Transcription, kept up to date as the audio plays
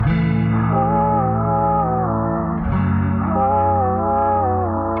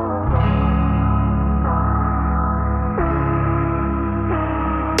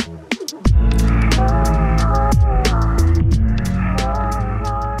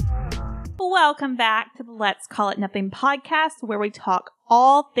Welcome back to the Let's Call It Nothing podcast, where we talk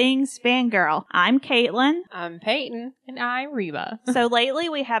all things fangirl. I'm Caitlin. I'm Peyton. And I'm Reba. So lately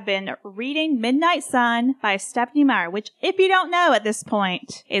we have been reading Midnight Sun by Stephenie Meyer, which, if you don't know at this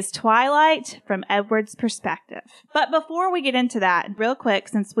point, is Twilight from Edward's perspective. But before we get into that, real quick,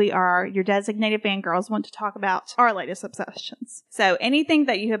 since we are your designated fangirls, want to talk about our latest obsessions. So anything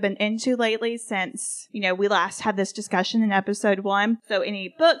that you have been into lately since, we last had this discussion in episode 1. So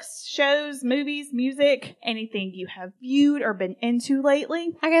any books, shows, movies, music, anything you have viewed or been into lately?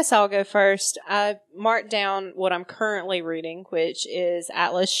 I guess I'll go first. I marked down what I'm currently reading, which is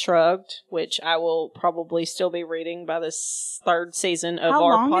Atlas Shrugged, which I will probably still be reading by this third season of How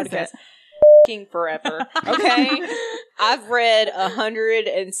our long podcast. is it? F***ing forever. Okay? I've read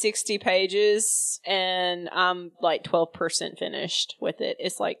 160 pages and I'm like 12% finished with it.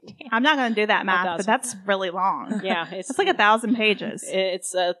 It's like... I'm not going to do that math, 1,000. but that's really long. Yeah. It's like 1,000 pages.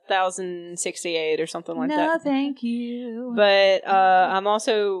 It's 1,068 or something like that. No, thank you. But I'm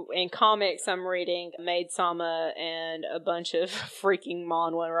also, in comics, I'm reading Maid Sama and a bunch of freaking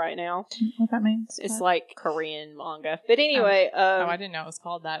manhwa right now. What that means? It's like Korean manga. But anyway. I didn't know it was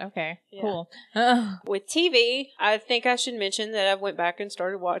called that. Okay, Yeah. cool. With TV, I think I should mention that I went back and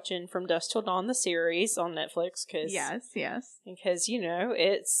started watching From Dusk Till Dawn, the series on Netflix. Yes. Because,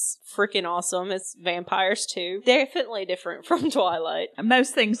 it's freaking awesome. It's vampires too. Definitely different from Twilight.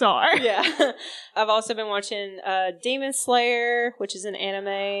 Most things are. Yeah. I've also been watching Demon Slayer, which is an anime.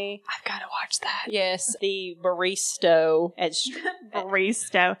 I've got to watch that. Yes, the Barista at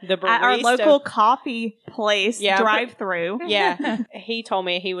Barista. the barista At our local coffee place, Yeah, drive-through. Yeah, he told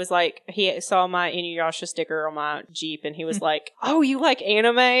me, he was like, he saw my Inuyasha sticker on my Jeep, and he was like, "Oh, you like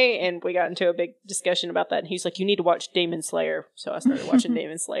anime?" And we got into a big discussion about that. And he's like, "You need to watch Demon Slayer." So I started watching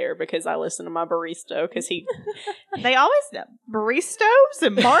Demon Slayer because I listen to my barista because he. They always baristas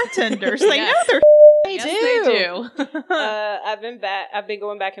and bartenders. They know their. Yes, they do. I've been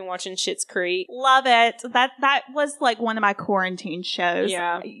going back and watching Schitt's Creek. Love it. That was like one of my quarantine shows.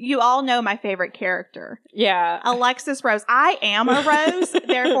 Yeah. You all know my favorite character. Yeah. Alexis Rose. I am a rose,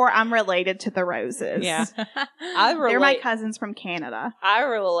 therefore I'm related to the roses. Yeah. They're my cousins from Canada. I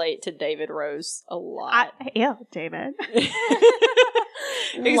relate to David Rose a lot. David.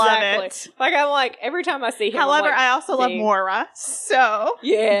 Exactly. Love it. I'm like, every time I see him. However, I'm like, I also love Moira. So,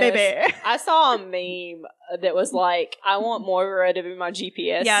 yes. baby. I saw a meme that was like, I want Moira to be my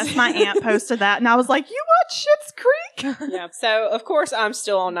GPS. Yes, my aunt posted that, and I was like, you watch Schitt's Creek? Yeah. So, of course, I'm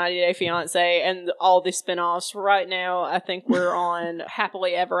still on 90 Day Fiancé and all the spinoffs. Right now, I think we're on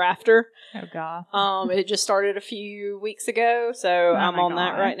Happily Ever After. Oh, God. It just started a few weeks ago, so I'm on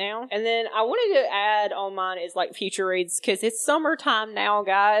that right now. And then I wanted to add on mine is like future reads, because it's summertime now,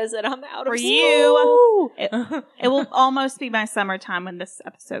 guys, and I'm out of you. It will almost be my summertime when this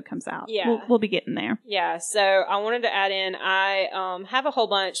episode comes out. Yeah. We'll be getting there. Yeah, so I wanted to add in, I have a whole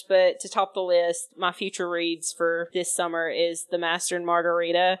bunch, but to top the list, my future reads for this summer is The Master and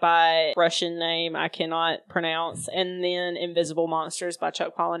Margarita by Russian name I cannot pronounce, and then Invisible Monsters by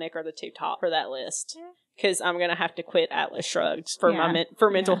Chuck Palahniuk are the two top for that list. Because I'm going to have to quit Atlas Shrugged for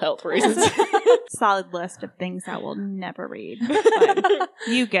mental health reasons. Solid list of things I will never read. But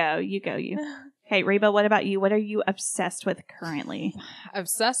you go. Hey, Reba, what about you? What are you obsessed with currently?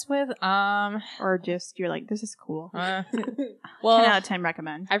 Obsessed with? Or just, you're like, this is cool. Well, 10 out of 10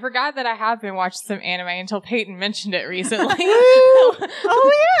 recommend. I forgot that I have been watching some anime until Peyton mentioned it recently.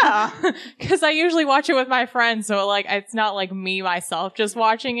 Oh, yeah. Because I usually watch it with my friends, so like it's not like me myself just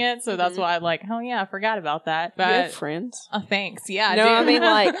watching it, so that's why I'm like, oh yeah, I forgot about that. But you have friends? Oh, thanks. Yeah. No, I mean,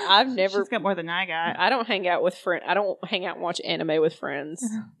 like, I've never... She's got more than I got. I don't hang out with friends. I don't hang out and watch anime with friends.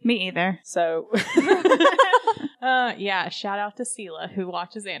 Me either. So... yeah, shout out to Sela, who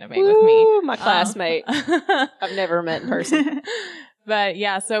watches anime with me. My classmate. I've never met in person. But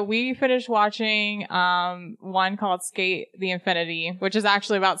yeah, so we finished watching one called Skate the Infinity, which is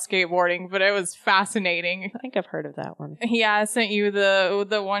actually about skateboarding, but it was fascinating. I think I've heard of that one. Yeah, I sent you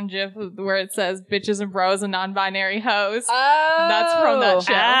the one gif where it says bitches and bros and non-binary hoes. Oh! That's from that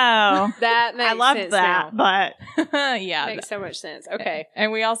show. Oh. That makes I love sense that, now. but... Yeah. Makes so much sense. Okay.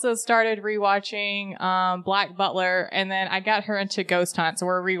 And we also started rewatching Black Butler, and then I got her into Ghost Hunt, so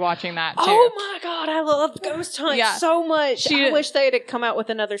we're rewatching that too. Oh my god, I love Ghost Hunt so much. I wish they'd come out with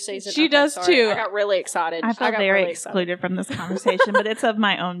another season. She does too. I got really excited. I felt very excluded from this conversation, but it's of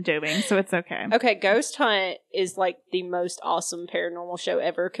my own doing, so it's okay. Okay, Ghost Hunt is like the most awesome paranormal show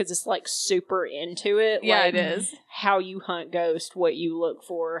ever because it's like super into it. Yeah, like, it is. How you hunt ghosts, what you look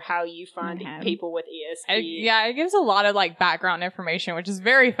for, how you find Okay. people with ESP. Yeah, it gives a lot of like background information, which is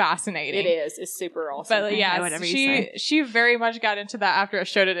very fascinating. It is. It's super awesome. But Okay, yeah, whatever you she very much got into that after I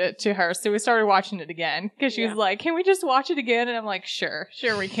showed it to her. So we started watching it again because she was like, "Can we just watch it again?" And I'm like, "Sure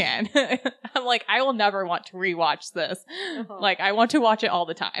we can." I'm like, I will never want to rewatch this. Like, I want to watch it all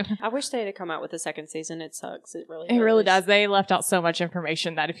the time. I wish they had come out with a second season. It sucks. It really. It really does. They left out so much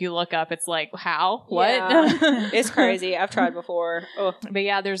information that if you look up, it's like, how? What? Yeah. It's crazy. I've tried before. Ugh. But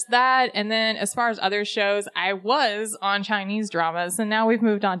yeah, there's that. And then as far as other shows, I was on Chinese dramas, and now we've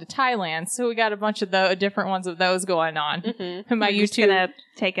moved on to Thailand. So we got a bunch of different ones of those going on. Mm-hmm. My We're just YouTube. gonna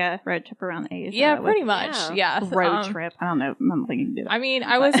take a road trip around Asia. Yeah, with pretty much. Yeah. road trip. I don't know. I don't think you can do that. I mean,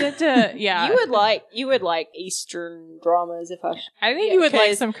 I was into, yeah. You would like Eastern dramas if I. I think Yeah, you would like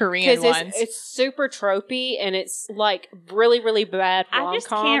 'cause- some Korean Because ones. it's super tropey and it's like really, really bad. I just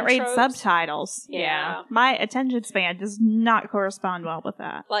rom-com can't read tropes. subtitles. Yeah. My attention span does not correspond well with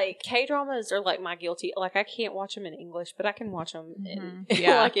that. Like K dramas are like my guilty. Like I can't watch them in English, but I can watch them in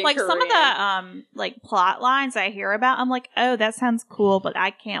Yeah. like in Like some of Korean. the like plot lines I hear about, I'm like, oh, that sounds cool, but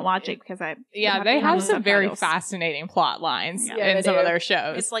I can't watch it because I yeah, to they have the some very subtitles. fascinating plot lines Yeah, in they some of do. their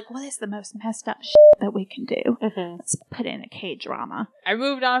shows. It's like, what is the most messed up that we can do? Mhm. Let's put in a K drama. I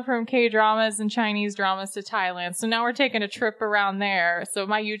moved on from K-dramas and Chinese dramas to Thailand, so now we're taking a trip around there. So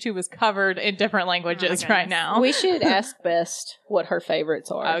my YouTube is covered in different languages right goodness. now. We should ask Best what her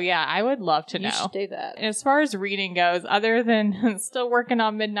favorites are. Oh yeah, I would love to You know. should do that. And as far as reading goes, other than still working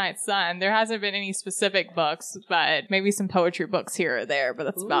on Midnight Sun, there hasn't been any specific books, but maybe some poetry books here or there, but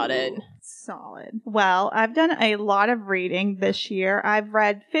that's about it. Solid. Well, I've done a lot of reading this year. I've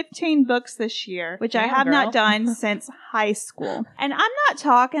read 15 books this year, which I Damn, have girl. not done since high school. And I'm not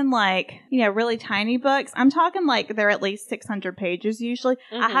talking like, really tiny books. I'm talking like they're at least 600 pages usually.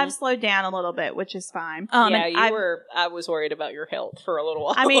 I Mhm. have slowed down a little bit, which is fine. Yeah, and I've- I was worried about your health for a little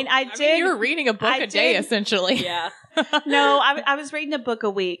while. I mean, I I did. mean, you're reading a book I a day, did- essentially. yeah. No, I was reading a book a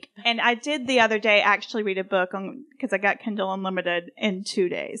week, and I did the other day actually read a book because I got Kindle Unlimited in 2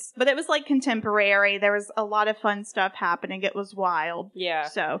 days. But it was like contemporary. There was a lot of fun stuff happening. It was wild. Yeah.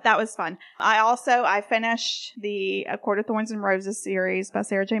 So that was fun. I finished the A Court of Thorns and Roses series by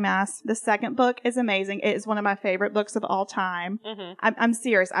Sarah J. Maas. The second book is amazing. It is one of my favorite books of all time. Mm-hmm. I'm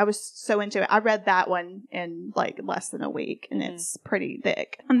serious. I was so into it. I read that one in like less than a week, and Mhm. it's pretty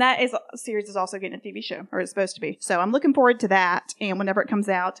thick. And that series is also getting a TV show, or it's supposed to be. So I'm looking forward to that. And whenever it comes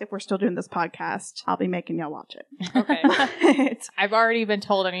out, if we're still doing this podcast, I'll be making y'all watch it. Okay. I've already been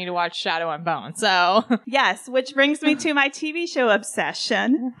told I need to watch Shadow and Bone, so Yes, which brings me to my TV show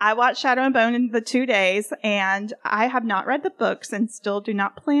obsession. I watched Shadow and Bone in the 2 days, and I have not read the books and still do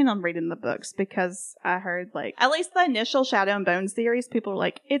not plan on reading the books because I heard, like, at least the initial Shadow and Bone series, people were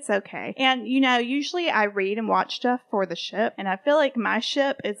like, it's okay. And, usually I read and watch stuff for the ship, and I feel like my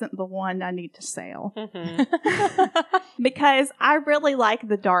ship isn't the one I need to sail. Mm-hmm. Because I really like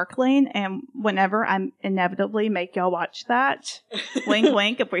The Darkling, and whenever I inevitably make y'all watch that, wink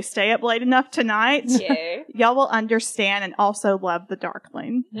wink, if we stay up late enough tonight, Yeah. y'all will understand and also love The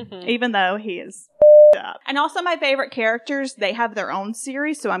Darkling, Mm-hmm. even though he is up. And also my favorite characters, they have their own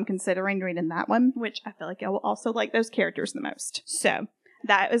series, so I'm considering reading that one, which I feel like y'all will also like those characters the most. So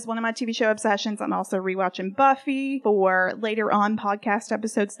that is one of my TV show obsessions. I'm also rewatching Buffy for later on podcast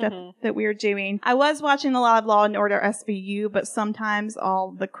episode stuff that we're doing. I was watching a lot of Law and Order SVU, but sometimes all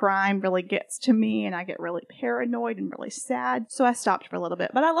the crime really gets to me and I get really paranoid and really sad. So I stopped for a little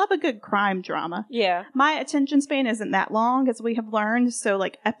bit. But I love a good crime drama. Yeah. My attention span isn't that long, as we have learned. So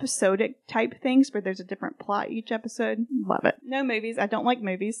like episodic type things where there's a different plot each episode. Love it. No movies. I don't like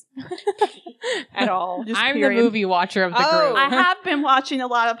movies. At all. Just I'm period. the movie watcher of the Oh. group. I have been watching a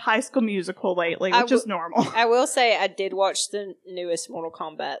lot of High School Musical lately, which is normal. I will say I did watch the newest Mortal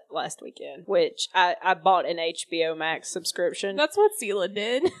Kombat last weekend, which I bought an HBO Max subscription. That's what Sela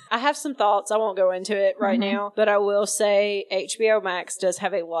did. I have some thoughts. I won't go into it right now, but I will say HBO Max does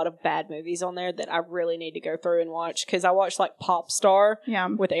have a lot of bad movies on there that I really need to go through and watch, because I watched like Pop Star Yeah.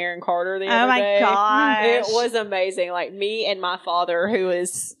 with Aaron Carter the Oh other my day. gosh. It was amazing. Like me and my father, who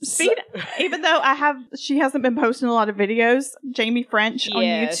is See, even though she hasn't been posting a lot of videos, Jamie French French on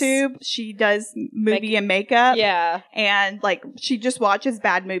Yes. YouTube. She does movie and makeup. Yeah. And like she just watches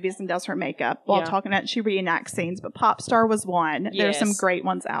bad movies and does her makeup while Yeah. talking about she reenacts scenes. But Popstar was one. There's some Yes. great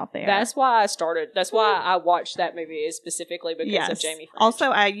ones out there. That's why I watched that movie specifically because of Jamie French.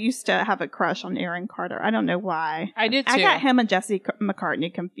 Also, I used to have a crush on Aaron Carter. I don't know why. I did too. I got him and Jesse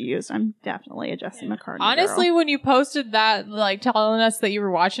McCartney confused. I'm definitely a Jesse McCartney Honestly, girl. when you posted that, like telling us that you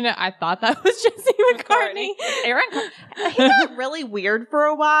were watching it, I thought that was Jesse McCartney. Aaron, he got really weird for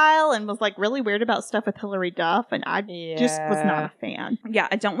a while and was like really weird about stuff with Hilary Duff, and I just was not a fan. Yeah,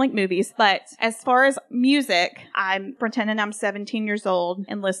 I don't like movies, but as far as music, I'm pretending I'm 17 years old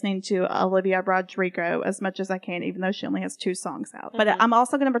and listening to Olivia Rodrigo as much as I can, even though she only has 2 songs out. But I'm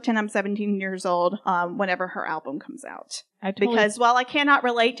also going to pretend I'm 17 years old whenever her album comes out. Because while I cannot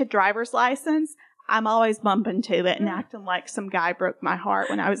relate to Driver's License, I'm always bumping to it and acting like some guy broke my heart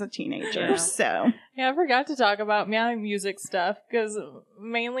when I was a teenager. Yeah. So Yeah, I forgot to talk about my music stuff because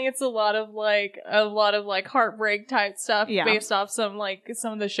mainly it's a lot of heartbreak type stuff based off some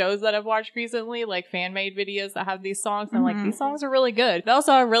of the shows that I've watched recently, like fan made videos that have these songs. And I'm like, these songs are really good. But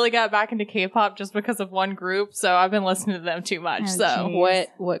also, I really got back into K-pop just because of one group, so I've been listening to them too much.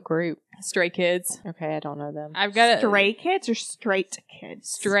 What group? Stray Kids. Okay, I don't know them. I've got Stray Kids or Straight Kids?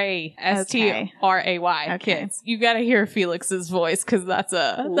 Stray, Stray Okay. Kids. You got to hear Felix's voice because that's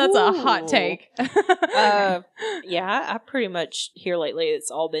a hot take. Yeah, I pretty much here lately it's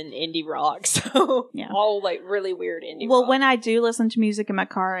all been indie rock, so all like really weird indie rock. Well, when I do listen to music in my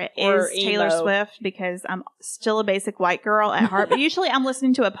car, it Or is Taylor emo. Swift because I'm still a basic white girl at heart. But usually I'm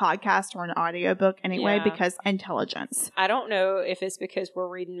listening to a podcast or an audiobook anyway because intelligence. I don't know if it's because we're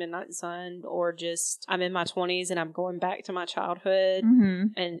reading Midnight Sun or just I'm in my 20s and I'm going back to my childhood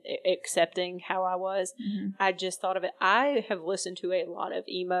and accepting how I was. I just thought of it. I have listened to a lot of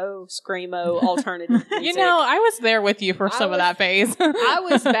emo, screamo, alternative music. You know, I was there with you for some of that phase. I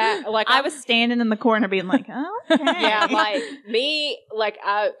was back, like I was standing in the corner being like, oh, okay. Yeah, like me, like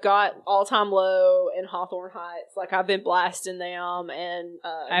I got All Time Low and Hawthorne Heights. Like I've been blasting them, and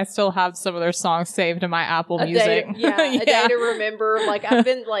I still have some of their songs saved in my Apple A Music. Day to Remember. Like I've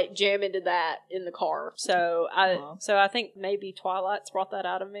been like jamming to that in the car. So I think maybe Twilight's brought that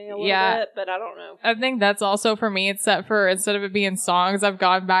out of me a little bit, but I don't know. I think that's also for me, except for instead of it being songs, I've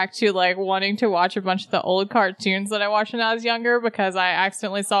gone back to like wanting to watch a bunch of the old cartoons that I watched when I was younger because I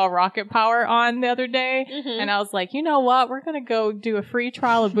accidentally saw Rocket Power on the other day and I was like, you know what? We're going to go do a free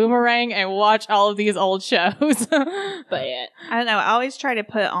trial of Boomerang and watch all of these old shows. But I don't know. I always try to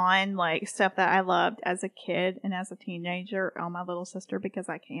put on like stuff that I loved as a kid and as a teenager on my little sister because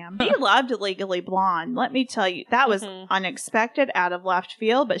I can. She loved Legally Blonde. Let me tell you, that was unexpected, out of left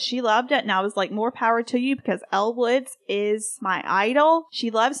field, but she loved it, and I was like, more power to you because Elle Woods is my idol.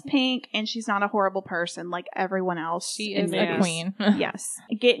 She loves Pink, and she's not a horrible person like everyone else. She is a queen. Yes.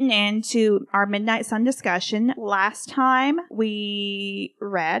 Getting into our Midnight Sun discussion, last time we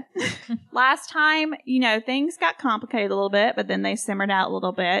read, things got complicated a little bit, but then they simmered out a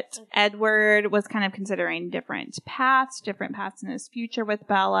little bit. Edward was kind of considering different paths in his future with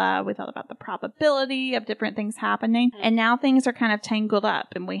Bella. We thought about the probability of different things happening. And now things are kind of tangled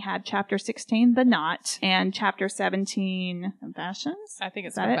up. And we had chapter 16, The Knot, and chapter 17, Confessions. I think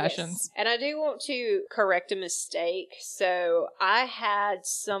it's Is that it? Confessions. And I do want to correct a mistake. So I had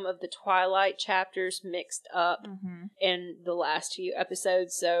some of the Twilight chapters mixed up in the last few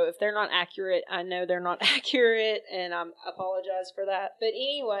episodes. So if they're not accurate, I know they're not accurate, and I apologize for that. But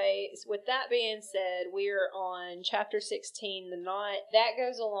anyway, with that being said, we're on chapter 16, The Knot. That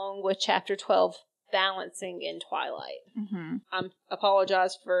goes along with chapter 12, Balancing in Twilight. I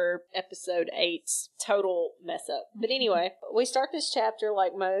apologize for episode 8's total mess up. But anyway, we start this chapter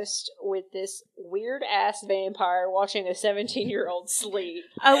like most with this weird ass vampire watching a 17-year-old sleep.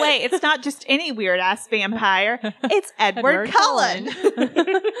 Oh, wait, it's not just any weird ass vampire. It's Edward Cullen.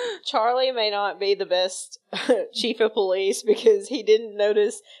 Charlie may not be the best chief of police because he didn't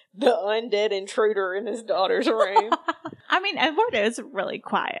notice the undead intruder in his daughter's room. I mean, Edward is really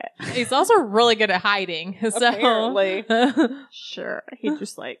quiet. He's also really good at hiding. Apparently. Sure. He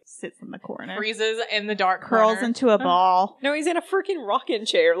just like sits in the corner. Freezes in the dark Curls corner. into a ball. No, he's in a freaking rocking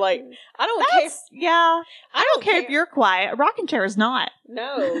chair. Like, I don't care. Yeah. I don't care if you're quiet. A rocking chair is not.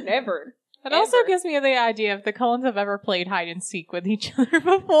 No, never. It also gives me the idea if the Cullens have ever played hide and seek with each other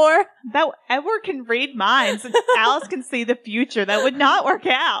before. That Edward can read minds and Alice can see the future. That would not work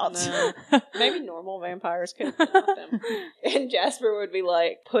out. No. Maybe normal vampires could, but not them. And Jasper would be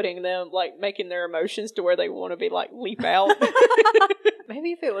like putting them, like making their emotions to where they want to be like leap out.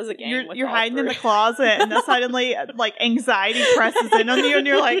 Maybe if it was a game. You're hiding in the closet and then suddenly like anxiety presses in on you and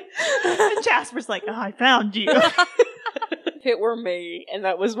you're like, and Jasper's like, oh, I found you. If it were me and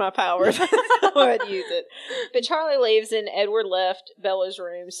that was my power, that's how I'd use it. But Charlie leaves and Edward left Bella's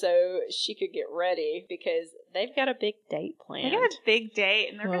room so she could get ready because they've got a big date planned. They got a big date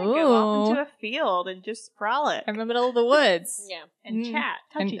and they're going to go off into a field and just frolic. In the middle of the woods. Yeah. And chat.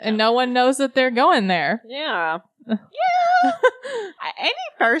 And no one knows that they're going there. Yeah. Any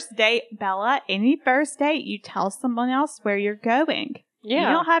first date, Bella, any first date, you tell someone else where you're going. Yeah.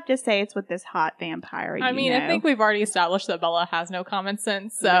 You don't have to say it's with this hot vampire. I mean, I think we've already established that Bella has no common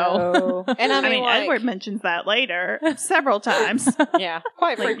sense, so. No. And I mean like, Edward mentions that later several times. Yeah,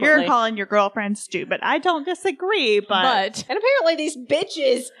 quite Like, frequently. you're calling your girlfriend stupid. I don't disagree, but And apparently these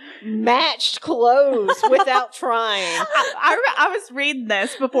bitches matched clothes without trying. I was reading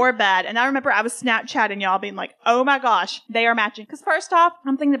this before bed, and I remember I was Snapchatting y'all being like, oh my gosh, they are matching. Because first off,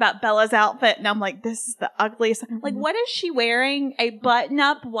 I'm thinking about Bella's outfit, and I'm like, this is the ugliest. Like, what is she wearing? A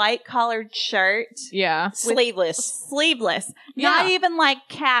button-up white-collared shirt. Yeah. Sleeveless. Sleeveless. Yeah. Not even like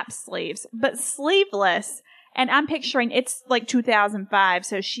cap sleeves, but sleeveless. And I'm picturing it's like 2005,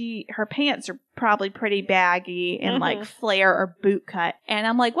 so her pants are probably pretty baggy and like flare or boot cut. And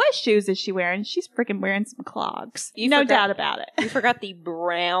I'm like, what shoes is she wearing? She's freaking wearing some clogs. No doubt about it. You forgot the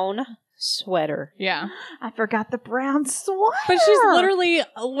brown sweater. Yeah. I forgot the brown sweater. But she's literally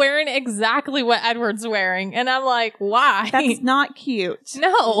wearing exactly what Edward's wearing. And I'm like, why? That's not cute.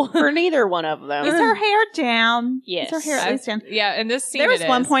 No. For neither one of them. Is her hair down? Yes. Is her hair at least down? Yeah, in this scene There was it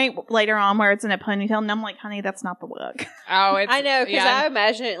one is. point later on where it's in a ponytail, and I'm like, honey, that's not the look. Oh, it's... I know, because yeah. I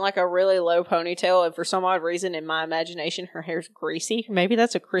imagine it in like a really low ponytail, and for some odd reason in my imagination, her hair's greasy. Maybe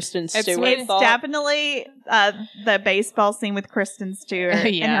that's a Kristen Stewart It's thought. definitely the baseball scene with Kristen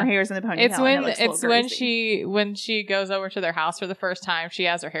Stewart, Yeah. and her hair's in the ponytail. It's and when it looks a little greasy. when she goes over to their house for the first time, she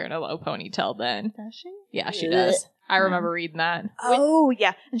has her hair in a low ponytail then. Does she? Yeah, she Ugh. does. I remember reading that. Oh,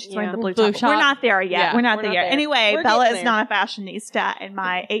 yeah. And she's wearing Yeah. the blue Blue top. top. We're not there yet. Yeah, we're not we're there not yet. there. Anyway, We're Bella getting is there. not a fashionista, and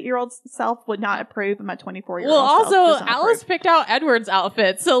my 8-year-old self would not approve, and my 24-year-old Well, self also, does not Alice approve. picked out Edward's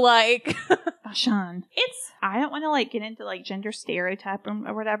outfit, so like... Fashion. I don't want to like get into like gender stereotype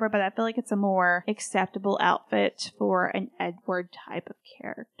or whatever, but I feel like it's a more acceptable outfit for an Edward type of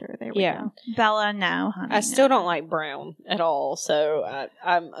character. There we Yeah. go. Bella, no, honey. I still don't like brown at all, so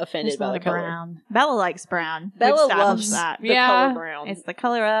I'm offended by the color. brown. Bella likes brown. Bella We've loves established that. the Yeah. color brown. It's the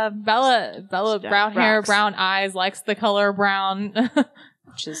color of Bella, Stuff brown hair, rocks. brown eyes, likes the color brown.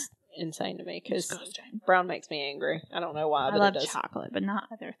 which is insane to me because brown makes me angry. I don't know why, I but love it does. chocolate, but not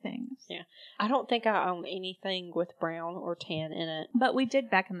other things. I don't think I own anything with brown or tan in it. But we did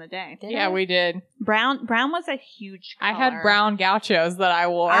back in the day. Yeah, we did. Brown was a huge color. I had brown gauchos that I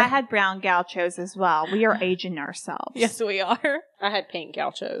wore. I had brown gauchos as well. We are aging ourselves. Yes, we are. I had pink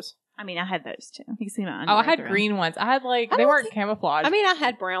gauchos. I mean, I had those too. You can see my Oh, I underwear had through 'em. green ones. I had like I they don't weren't think- camouflage. I mean, I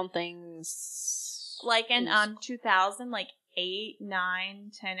had brown things. Like in 2000, like 8,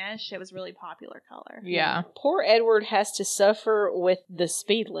 9, 10-ish. It was really popular color. yeah. Poor Edward has to suffer with the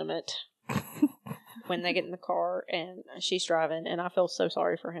speed limit when they get in the car and she's driving, and I feel so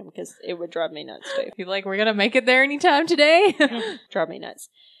sorry for him because it would drive me nuts too. He's like, we're gonna make it there anytime today. Drive me nuts.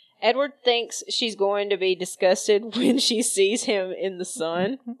 Edward thinks she's going to be disgusted when she sees him in the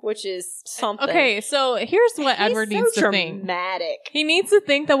sun, which is something. Okay, so here's what He's Edward so needs to think. dramatic. He needs to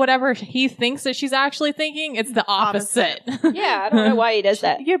think that whatever he thinks that she's actually thinking, it's the opposite. Yeah, I don't know why he does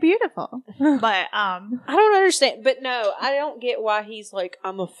that. You're beautiful. But, I don't understand. But no, I don't get why he's like,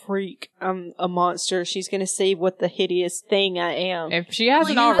 I'm a freak. I'm a monster. She's going to see what the hideous thing I am. If she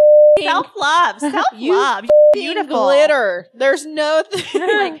hasn't You already, self-love. Self-love. Beautiful. Glitter. There's nothing.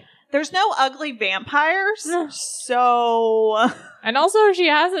 like, There's no ugly vampires. So, and also if she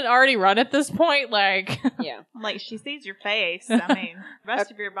hasn't already run at this point, like, yeah. like, she sees your face. I mean, the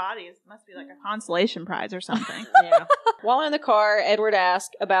rest of your body must be like a consolation prize or something. Yeah. While in the car, Edward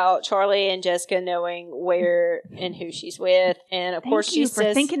asks about Charlie and Jessica knowing where and who she's with. And of course Thank she you for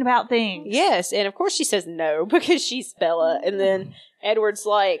says, thinking about things. yes. And of course she says no because she's Bella. And then Edward's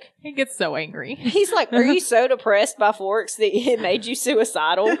like, he gets so angry. he's like, are you so depressed by Forks that it made you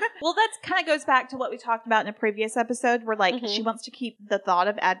suicidal? Well, that kind of goes back to what we talked about in a previous episode where, like, she wants to keep the thought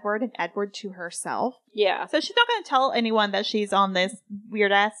of Edward and Edward to herself. Yeah. So she's not going to tell anyone that she's on this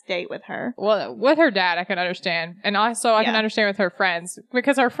weird-ass date with her. Well, with her dad, I can understand. And also I can Yeah. understand with her friends,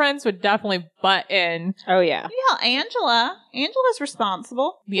 because her friends would definitely butt in. Oh, yeah. Yeah, Angela. Angela's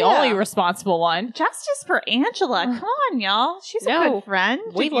responsible. The Yeah. only responsible one. Justice for Angela. Come on, y'all. She's a No. good friend.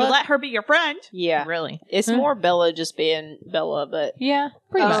 We Did you love- let her be your friend? Yeah. Really? It's more Bella just being Bella, but Yeah,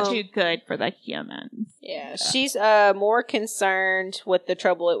 pretty much. Um, Too good for the humans. Yeah, she's more concerned with the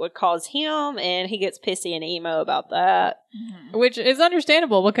trouble it would cause him, and he gets pissy and emo about that. Which is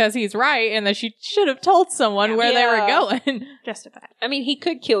understandable because he's right and that she should have told someone where they were going. Justified. I mean, he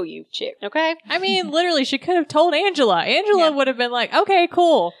could kill you, chick, okay? I mean, literally, she could have told Angela. Angela would have been like, okay,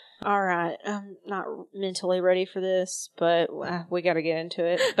 cool. All right, I'm not mentally ready for this, but we gotta get into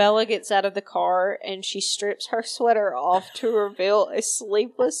it. Bella gets out of the car and she strips her sweater off to reveal a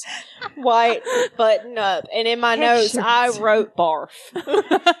sleeveless white button up. And in my notes, I wrote barf.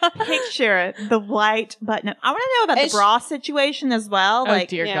 Picture the white button up. I want to know about the bra situation as well. Oh,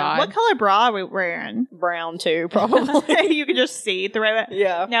 dear God. What color bra are we wearing? Brown, too, probably. You could just see through it.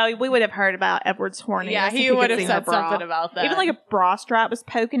 Yeah. No, we would have heard about Edward's horniness. Yeah, he would have said something about that. Even like a bra strap was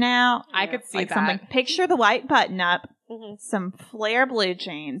poking out. I could see like that. Something. Picture the white button up, some flare blue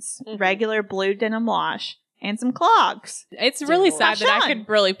jeans, regular blue denim wash, and some clogs. It's really sad that I could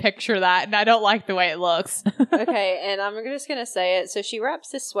really picture that, and I don't like the way it looks. Okay, and I'm just going to say it. So she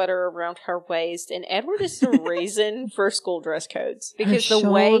wraps this sweater around her waist, and Edward is the reason for school dress codes. Because the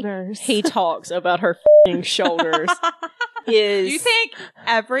way he talks about her f***ing shoulders is... You think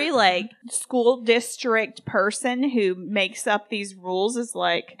every, school district person who makes up these rules is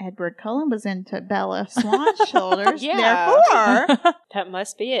like, Edward Cullen was into Bella Swan's shoulders, therefore... That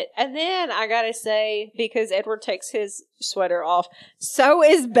must be it. And then I gotta say, because Edward takes his sweater off, so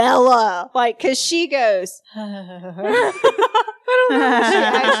is Bella. Cause she goes, I don't know if she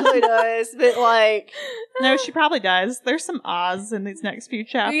actually does, but No, she probably does. There's some Oz in these next few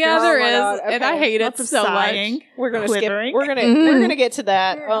chapters. Yeah, there is. God. Okay. And I hate Lots it of so sighing, much. We're gonna quivering. skip. We're gonna get to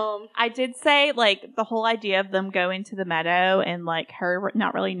that. I did say, the whole idea of them going to the meadow and, her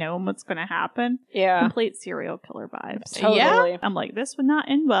not really knowing what's going to happen. Yeah. Complete serial killer vibes. Totally. Yeah. I'm like, this would not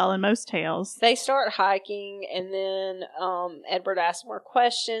end well in most tales. They start hiking, and then Edward asks more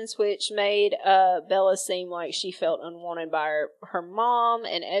questions, which made Bella seem like she felt unwanted by her mom,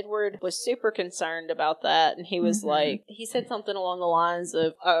 and Edward was super concerned about that, and he was he said something along the lines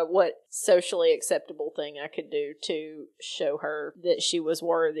of, what socially acceptable thing I could do to show her that she was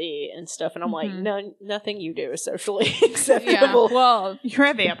worthy and stuff, and I'm like, nothing you do is socially acceptable. Yeah. Well, you're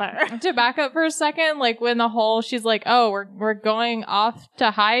a vampire. To back up for a second, when the whole, she's like, oh, we're going off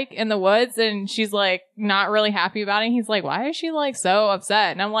to hike in the woods, and she's not really happy about it. He's like, why is she so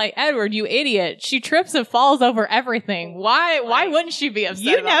upset? And I'm like, Edward, you idiot. She trips and falls over everything. Why wouldn't she be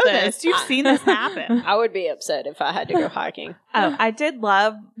upset about this? You've seen this happen. I would be upset if I had to go hiking. Oh, I did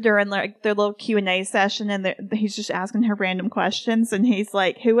love during their little Q&A session, and he's just asking her random questions, and he's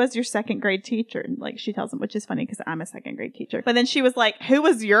like, who was your second grade teacher? And she tells him, which is funny because I'm a second grade teacher. But then she was like, who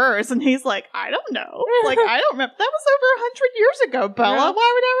was yours? And he's like, I don't know. I don't remember. That was over 100 years ago, Bella. Yeah.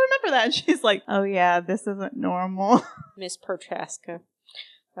 Why would I remember that? And she's like, oh yeah, this isn't normal. Miss Prochaska.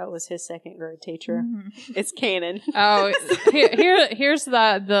 That was his second grade teacher. It's canon. Oh, here's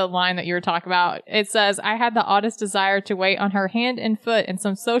the line that you were talking about. It says, I had the oddest desire to wait on her hand and foot in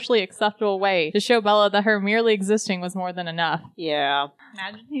some socially acceptable way to show Bella that her merely existing was more than enough. Yeah.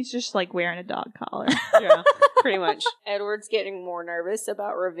 Imagine he's just wearing a dog collar. Yeah, pretty much. Edward's getting more nervous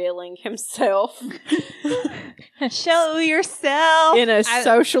about revealing himself. Show yourself. In a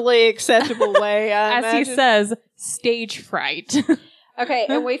socially acceptable way, As he says, stage fright. Okay,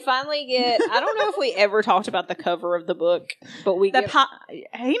 and we finally get, I don't know if we ever talked about the cover of the book, but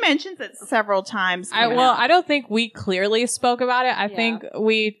he mentions it several times. I don't think we clearly spoke about it. I think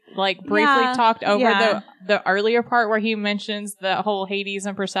we briefly talked over the earlier part where he mentions the whole Hades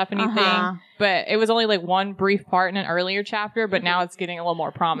and Persephone thing, but it was only one brief part in an earlier chapter, but now it's getting a little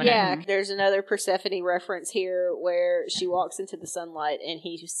more prominent. Yeah, there's another Persephone reference here where she walks into the sunlight and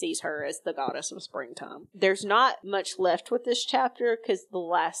he sees her as the goddess of springtime. There's not much left with this chapter because the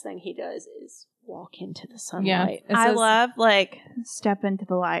last thing he does is walk into the sunlight. Yeah, I love step into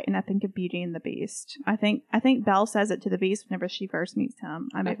the light, and I think of Beauty and the Beast. I think Belle says it to the Beast whenever she first meets him.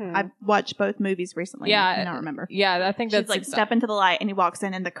 I've watched both movies recently. Yeah, and I don't remember. Yeah, I think that's she's step into the light, and he walks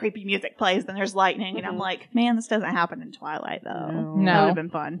in, and the creepy music plays, and there's lightning, and I'm like, man, this doesn't happen in Twilight though. No, that would have been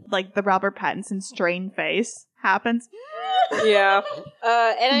fun. The Robert Pattinson strained face happens. Yeah.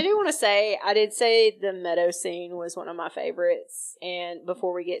 And I do want to say, I did say the meadow scene was one of my favorites. And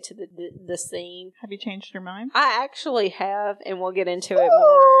before we get to the scene. Have you changed your mind? I actually have, and we'll get into it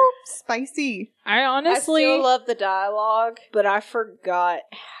more. Spicy. I still love the dialogue, but I forgot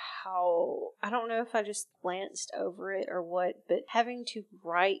how, I don't know if I just glanced over it or what, but having to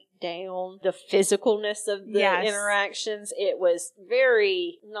write down the physicalness of the interactions, it was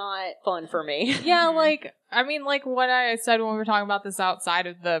very not fun for me. Yeah, like, I mean, like what I said when we were talking about this outside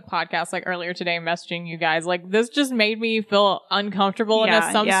of the podcast, like earlier today, messaging you guys, like this just made me feel uncomfortable in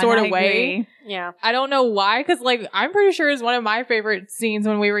some sort of way. Yeah. I don't know why, because like I'm pretty sure it's one of my favorite scenes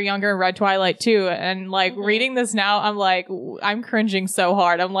when we were younger and read Twilight too. And like reading this now, I'm like, I'm cringing so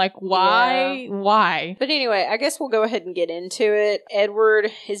hard. I'm like, why? Yeah. Why? But anyway, I guess we'll go ahead and get into it.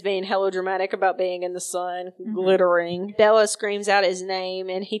 Edward is being hella dramatic about being in the sun, glittering. Bella screams out his name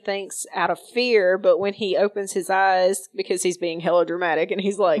and he thinks out of fear, but when he opens his eyes, because he's being hella dramatic, and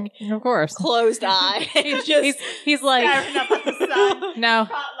he's like, of course, closed eye. he's like, no.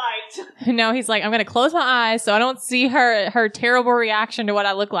 No, he's like, I'm going to close my eyes so I don't see her terrible reaction to what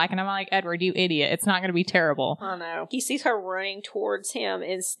I look like. And I'm like, Edward, you idiot. It's not going to be terrible. I know. He sees her running towards him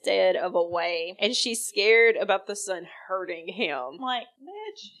instead of away. And she's scared about the sun hurting him. Like,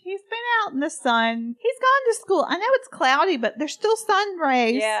 bitch, he's been out in the sun. He's gone to school. I know it's cloudy, but there's still sun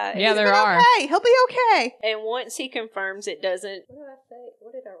rays. Yeah. Yeah, there are. Okay. He'll be okay. And once he confirms it doesn't... What did I say?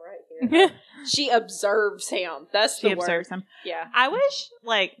 What did I write here? She observes him. That's the word. She observes him. Yeah. I wish,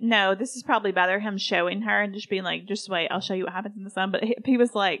 like, no, this is probably better him showing her and just being like, just wait, I'll show you what happens in the sun. But he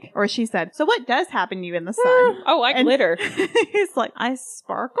was like, or she said, so what does happen to you in the sun? Oh, I glitter. He's like, I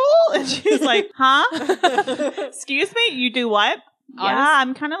sparkle? And she's like, huh? Excuse me? You do what? Yeah,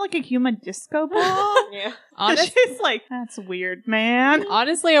 I'm kind of like a human disco ball. Yeah. She's like, that's weird, man.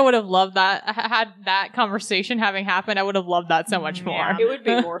 Honestly, I would have loved that. Had that conversation having happened, I would have loved that so much more. It would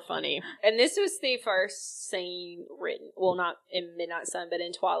be more funny. And this was the first scene written. Well, not in Midnight Sun, but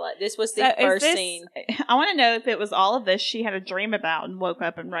in Twilight. This was the first scene. I want to know if it was all of this she had a dream about and woke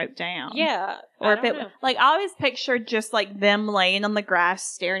up and wrote down. Yeah. Or if it, like, I always pictured just like them laying on the grass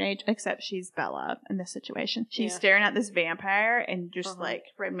staring at, except she's Bella in this situation. She's staring at this vampire and just like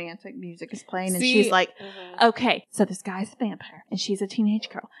romantic music is playing. And she's like, okay, so this guy's a vampire and she's a teenage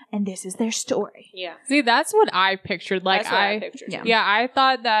girl and this is their story. Yeah. See, that's what I pictured. Like, that's what I pictured. Yeah, I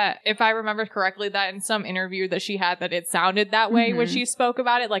thought that if I remember correctly, that in some interview that she had, that it sounded that way when she spoke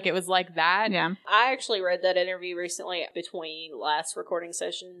about it. Like, it was like that. Yeah. I actually read that interview recently between last recording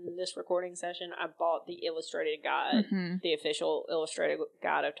session and this recording session. I bought the illustrated guide, the official illustrated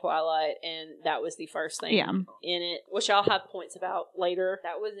guide of Twilight, and that was the first thing in it, which I'll have points about later.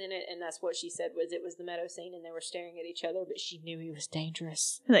 That was in it, and that's what she said was it was the meadow scene, and they were staring at each other, but she knew he was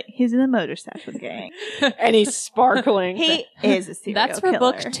dangerous. Like, he's in the motorcycle gang. And he's sparkling. He is a serial That's for killer.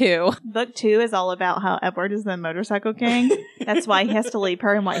 book 2. Book 2 is all about how Edward is the motorcycle gang. That's why he has to leave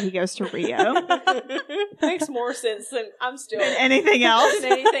her and why he goes to Rio. Makes more sense than I'm still... anything else?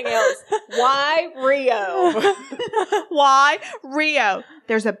 Anything else. Why Rio? Why Rio?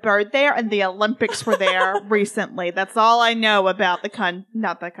 There's a bird there and the Olympics were there recently. That's all I know about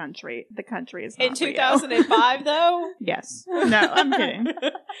not the country. The country is not in 2005 though? Yes. No, I'm kidding.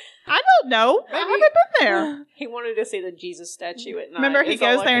 I don't know. I haven't been there. He wanted to see the Jesus statue at night. Remember, he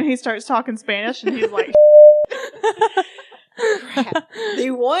goes there and he starts talking Spanish and he's like... Crap.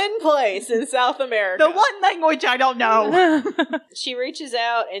 The one place in South America. The one language I don't know. She reaches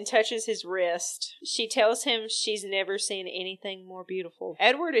out and touches his wrist. She tells him she's never seen anything more beautiful.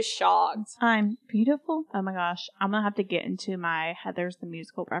 Edward is shocked. I'm beautiful? Oh my gosh. I'm going to have to get into my Heather's the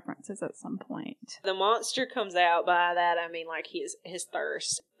Musical references at some point. The monster comes out. By that, I mean like his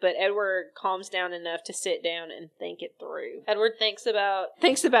thirst. But Edward calms down enough to sit down and think it through. Edward thinks about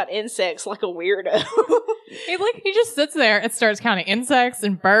insects like a weirdo. He just sits there and starts counting insects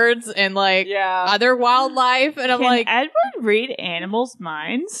and birds and like other wildlife, and I'm like, Edward read animals'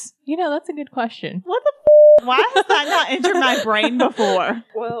 minds? You know, that's a good question. What the why has that not entered my brain before?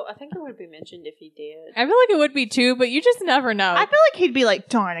 Well, I think it would be mentioned if he did. I feel like it would be too, but you just never know. I feel like he'd be like,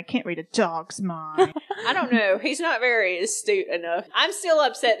 darn, I can't read a dog's mind. I don't know. He's not very astute enough. I'm still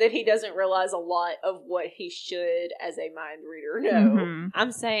upset that he doesn't realize a lot of what he should as a mind reader know.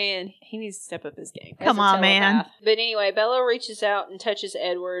 I'm saying he needs to step up his game. Come on, man. But anyway, Bella reaches out and touches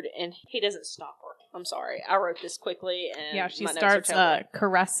Edward, and he doesn't stop her. I'm sorry. I wrote this quickly, and she starts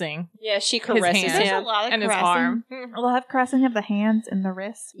caressing. Yeah, she caresses him. A lot of and his arm. A lot of caressing of the hands and the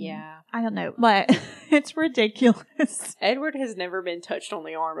wrists. Yeah. I don't know, but it's ridiculous. Edward has never been touched on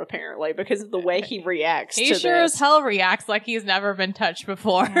the arm, apparently, because of the way he reacts to this. He sure as hell reacts like he's never been touched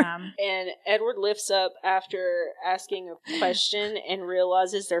before. And Edward lifts up after asking a question and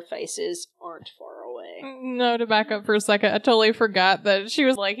realizes their faces aren't far away. No, to back up for a second, I totally forgot that she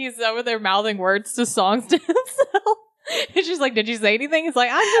was like, he's over there mouthing words to songs to himself. And she's like, did you say anything? He's like,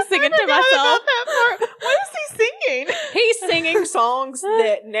 I'm just singing to myself. That part. What is he singing. He's singing songs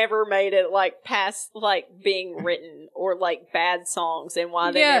that never made it like past like being written, or like bad songs, and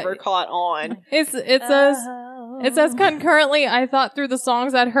why they never caught on. It says concurrently, I thought through the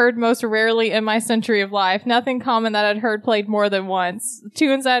songs I'd heard most rarely in my century of life. Nothing common that I'd heard played more than once.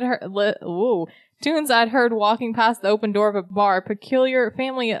 Tunes I'd heard walking past the open door of a bar. Peculiar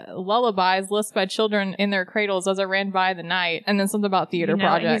family lullabies lisped by children in their cradles as I ran by the night. And then something about theater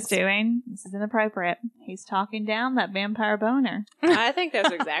projects. What he's doing? This is inappropriate. He's talking down that vampire boner. I think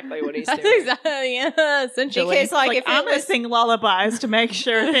that's exactly what he's doing. Exactly, yeah, essentially. Because like if I'm gonna sing lullabies to make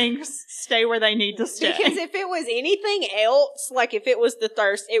sure things stay where they need to stay. Because if it was anything else, like if it was the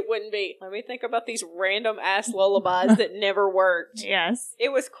thirst, it wouldn't be. Let me think about these random ass lullabies that never worked. Yes.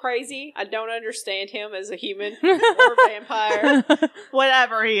 It was crazy. I don't understand him as a human or vampire.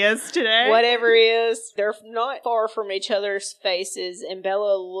 Whatever he is today. Whatever he is. They're not far from each other's faces, and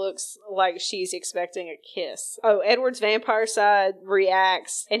Bella looks like she's expecting a kiss. Oh, Edward's vampire side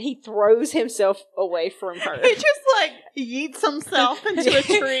reacts, and he throws himself away from her. He just like yeets himself into a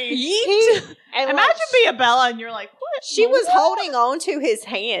tree. Yeet. And imagine being Bella and you're like, what? She was holding on to his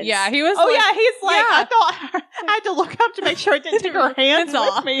hands. Yeah, he was. Oh yeah, he's like, I thought I had to look up to make sure it didn't take her hands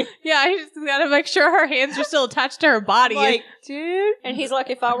off me. Yeah, he just gotta make sure her hands are still attached to her body. Like, dude. And he's like,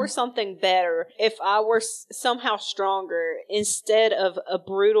 if I were something better, if I were somehow stronger, instead of a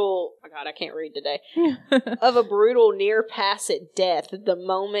brutal, oh God, I can't read today, of a brutal near passant death, the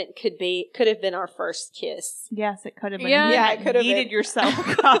moment could have been our first kiss. Yes, it could have been. Yeah, it could have yeeted yourself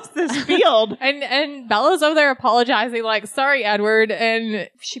across this field. And Bella's over there apologizing, like, sorry, Edward, and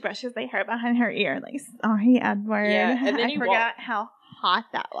she brushes the hair behind her ear, like, sorry, Edward. Yeah, and then I forgot how hot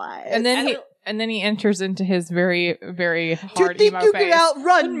that was. And then he enters into his very, very hard emo phase. You could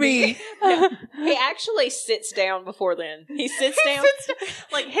outrun me. Yeah. He actually sits down before then. He sits down.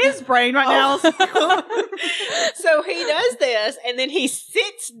 Like his brain right now is... So he does this, and then he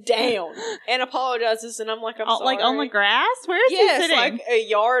sits down and apologizes, and I'm like, I'm sorry. Like on the grass? Where is he sitting? Like a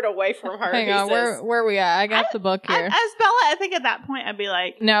yard away from her. Hang on, where are we at? I got the book here. As Bella, I think at that point I'd be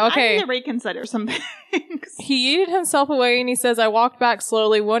like, no, okay. I need to reconsider some things. He yeeted himself away, and he says, I walked back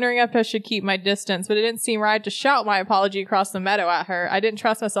slowly, wondering if I should keep my distance, but it didn't seem right to shout my apology across the meadow at her. I didn't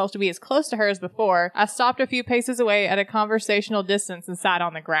trust myself to be as close to her as before. I stopped a few paces away at a conversational distance and sat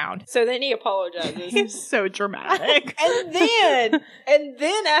on the ground. So then he apologizes. He's so dramatic. and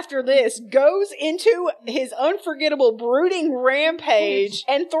then after this goes into his unforgettable brooding rampage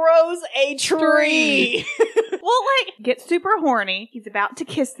and throws a tree. Well, like, gets super horny. He's about to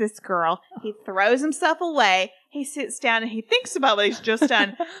kiss this girl. He throws himself away. He sits down and he thinks about what he's just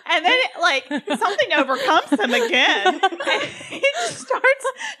done. And then, something overcomes him again. And he just starts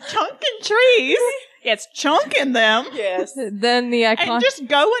chunking trees. It's chunking them. Yes. Then the iconic... And just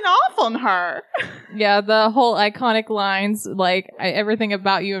going off on her. Yeah, the whole iconic lines, everything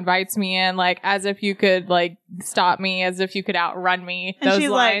about you invites me in, as if you could, stop me, as if you could outrun me. And those she's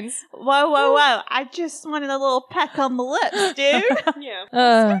lines. Like, whoa. I just wanted a little peck on the lips, dude. Yeah.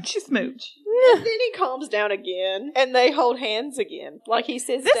 Smoochy smooch. And then he calms down again, and they hold hands again. Like he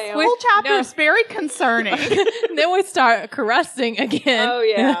sits this down. This whole chapter is very concerning. Then we start caressing again. Oh,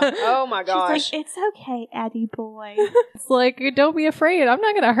 yeah. Oh, my gosh. She's like, it's okay, Eddie boy. It's like, don't be afraid. I'm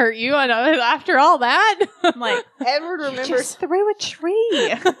not going to hurt you after all that. I'm like, Edward remembers... just threw a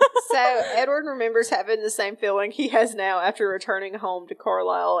tree. So, Edward remembers having the same feeling he has now after returning home to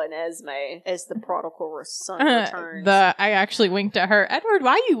Carlisle and Esme as the prodigal son returns. I actually winked at her. Edward,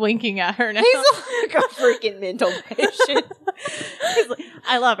 why are you winking at her now? He's like a freaking mental patient. He's like,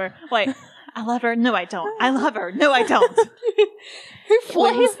 I love her. Wait, I love her. No, I don't. I love her. No, I don't.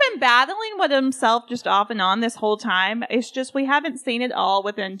 Well, he's been battling with himself just off and on this whole time. It's just we haven't seen it all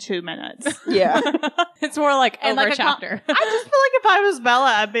within 2 minutes. Yeah. It's more like and over a chapter. I just feel like if I was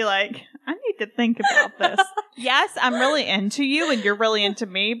Bella, I'd be like, I need to think about this. Yes, I'm really into you and you're really into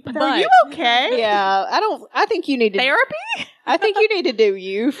me, but are you okay? Yeah, I think you need to... Therapy? I think you need to do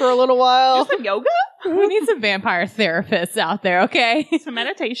you for a little while. Do some yoga? We need some vampire therapists out there, okay? Some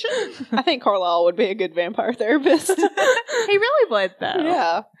meditation? I think Carlisle would be a good vampire therapist. He really would, though.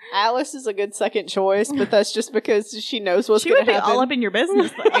 Yeah. Alice is a good second choice, but that's just because she knows what's going to happen. She would be all up in your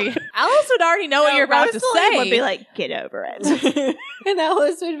business, though. Alice would already know what you're about to say. Would be like, get over it. And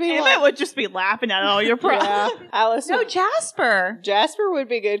Alice would be Emmett would just be laughing at all your problems. Yeah. Alice No, Jasper. Jasper would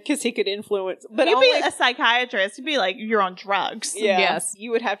be good because he could influence. But he'd be a psychiatrist. He'd be like, you're on drugs. Yeah. Yes. You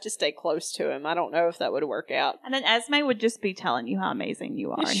would have to stay close to him. I don't know if that would work out. And then Esme would just be telling you how amazing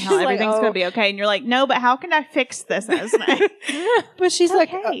you are and She's how like, everything's "Oh." going to be okay. And you're like, no, but how can I fix this, Esme? But she's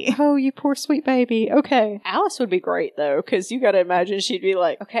Okay. like, oh, you poor sweet baby. Okay. Alice would be great though, because you got to imagine she'd be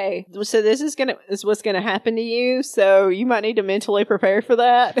like, okay, so this is what's gonna happen to you. So you might need to mentally prepare for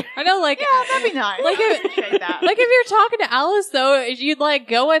that. I know, like, Yeah, that'd be nice. Like, I appreciate that. like if you're talking to Alice, though, you'd like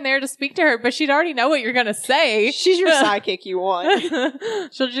go in there to speak to her, but she'd already know what you're gonna say. She's your sidekick you want.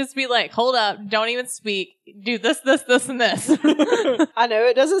 She'll just be like, "Hold up, don't even speak. Do this, and this." I know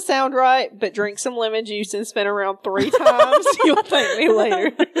it doesn't sound right, but drink some lemon juice and spin around 3 times. You'll thank me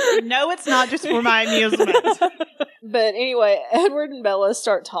later. No, it's not just for my amusement. But anyway, Edward and Bella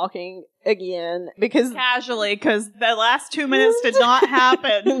start talking again because Casually, because the last 2 minutes did not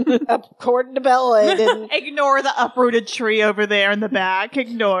happen. according to Bella, it didn't. Ignore the uprooted tree over there in the back.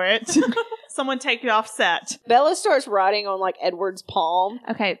 Ignore it. Someone take it off set. Bella starts writing on like Edward's palm.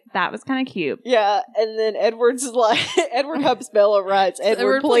 Okay, that was kind of cute. Yeah, and then Edward's like, Edward hopes Bella writes,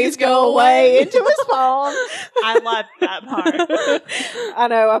 Edward, Edward, please go away into his palm. I loved that part. I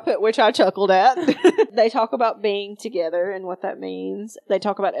know, which I chuckled at. They talk about being together and what that means. They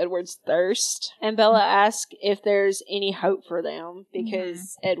talk about Edward's thirst. And Bella asks if there's any hope for them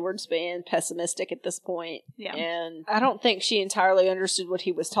because Edward's being pessimistic at this point. Yeah. And I don't think she entirely understood what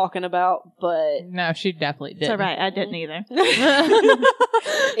he was talking about, but No, she definitely did. It's all right. I didn't either.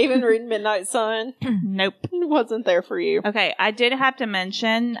 even reading Midnight Sun Nope. wasn't there for you. Okay, I did have to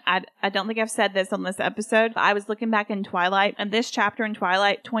mention, I don't think I've said this on this episode, but I was looking back in Twilight, and this chapter in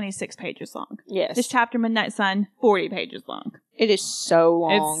Twilight, 26 pages long. Yes. This chapter, Midnight Sun, 40 pages long. It is so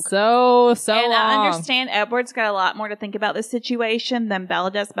long. It's so And long. I understand Edward's got a lot more to think about this situation than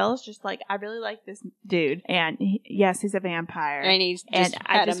Bella does. Bella's just like, I really like this dude. And yes, he's a vampire. And he's And just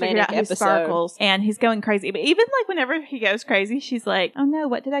I had just a figured manic out he episode. sparkles. And he's going crazy. But even like whenever he goes crazy, she's like, oh no,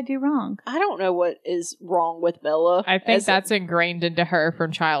 what did I do wrong? I don't know what is wrong with Bella. I think that's ingrained into her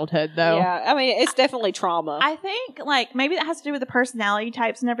from childhood, though. Yeah, I mean, it's definitely trauma. I think, like, maybe that has to do with the personality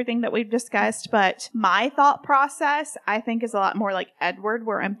types and everything that we've discussed, but my thought process, I think, is a lot more like Edward,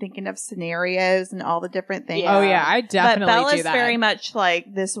 where I'm thinking of scenarios and all the different things. Yeah. Oh yeah, I definitely but Bella's do that. very much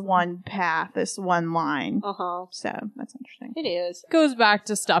like this one path, this one line. Uh-huh. So, that's interesting. It is. Goes back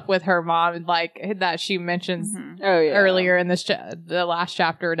to stuff with her mom, like that she mentions Oh, yeah. earlier in this the last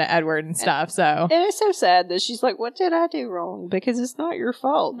chapter to Edward and stuff. So And it's so sad that she's like, what did I do wrong? Because it's not your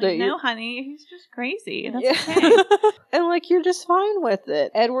fault. Like, that you- no, honey, he's just crazy. That's Yeah. okay. And like, you're just fine with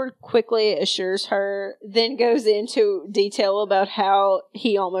it. Edward quickly assures her, then goes into detail about how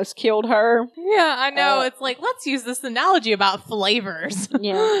he almost killed her. yeah, I know. It's like, let's use this analogy about flavors.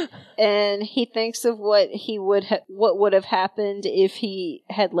 Yeah. And he thinks of what would have happened if he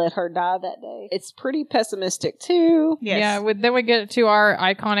had let her die that day. It's pretty pessimistic too. Yes. Yeah, then we get to our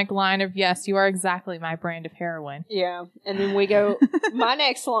iconic line of, yes, you are exactly my brand of heroin. Yeah, and then we go. my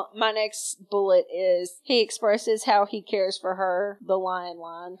next bullet is he expresses how he cares for her. The lion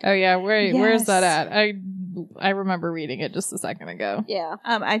line. Oh yeah, where's that Yes. at? I remember reading it just a second ago. Yeah,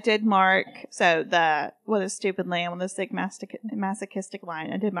 I did mark, so what a stupid lamb with a sick masochistic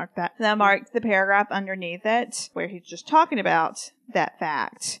line. I did mark that. Then I marked the paragraph underneath it where he's just talking about that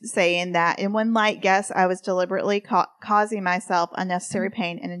fact, saying that in one light guess I was deliberately causing myself unnecessary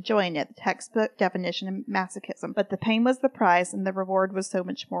pain and enjoying it, the textbook definition of masochism. But the pain was the prize and the reward was so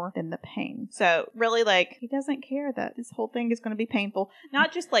much more than the pain. So really, like, he doesn't care that this whole thing is going to be painful.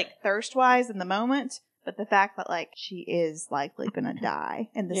 Not just like thirst-wise in the moment, but the fact that, like, she is likely going to die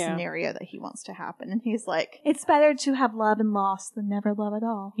in the scenario that he wants to happen. And he's like, it's better to have love and loss than never love at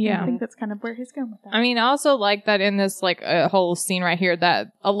all. Yeah. And I think that's kind of where he's going with that. I mean, I also like that in this, like, whole scene right here,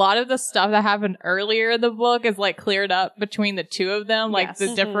 that a lot of the stuff that happened earlier in the book is, like, cleared up between the two of them, like, Yes.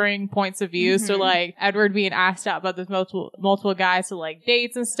 the differing points of view. So, like, Edward being asked out about those multiple guys to, like,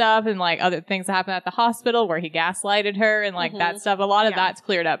 dates and stuff, and, like, other things that happened at the hospital where he gaslighted her and, like, that stuff. A lot of that's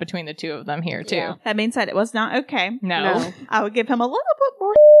cleared up between the two of them here, too. Yeah. That being said, it was not okay. No. I would give him a little bit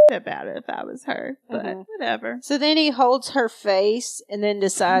more about it if I was her, but whatever. So then he holds her face and then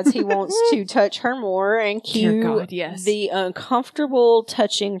decides he wants to touch her more and cue Dear God, yes. the uncomfortable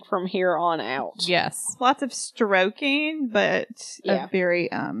touching from here on out. Yes. Lots of stroking, but Yeah. a very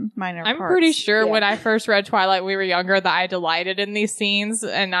minor I'm parts. pretty sure Yeah. when I first read Twilight, we were younger, that I delighted in these scenes,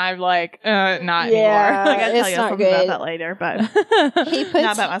 and I'm like, not Yeah. anymore. I gotta tell It's you not something about good. that later, but He puts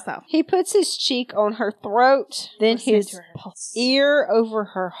not about myself. He puts his cheek on her throat, then his ear over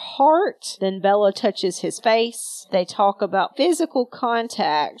her heart. Then Bella touches his face. They talk about physical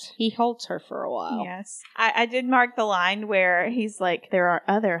contact. He holds her for a while. Yes. I did mark the line where he's like, there are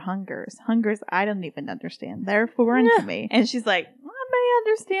other hungers I don't even understand. They're foreign to me. And she's like, I'm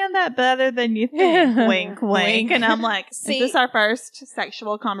understand that better than you think. Wink, wink. And I'm like, See- is this our first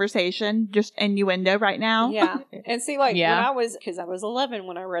sexual conversation? Just innuendo right now? Yeah. And see, like, Yeah. when I was, because I was 11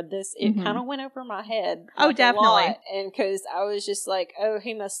 when I read this, it Mhm. kind of went over my head. Oh, like, a definitely. lot. And because I was just like, oh,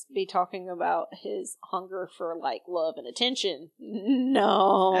 he must be talking about his hunger for, like, love and attention.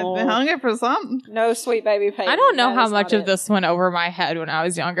 No. I've been hungry for something. No, sweet baby Peyton. I don't know That how is much not of it. this went over my head when I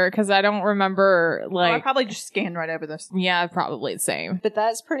was younger because I don't remember, Well, I like, probably just scanned right over this. yeah, probably the same. But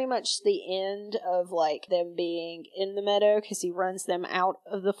that's pretty much the end of, like, them being in the meadow because he runs them out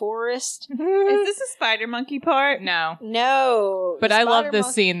of the forest. Is this a spider monkey part? No. No. But the I love spider this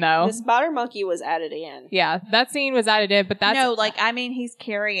mon- scene, though. The spider monkey was added in. Yeah, that scene was added in, but that's... No, like, I mean, he's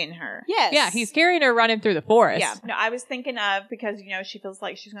carrying her. Yes. Yeah, he's carrying her running through the forest. Yeah. No, I was thinking of, because, you know, she feels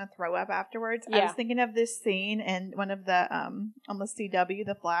like she's going to throw up afterwards. I Yeah. was thinking of this scene in one of the, on the CW,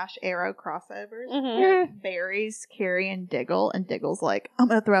 the Flash Arrow crossovers. Mm-hmm. Barry's carrying Diggle, and Diggle's like, I'm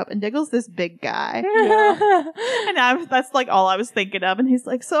gonna throw up, and Diggle's this big guy, and that's like all I was thinking of, and he's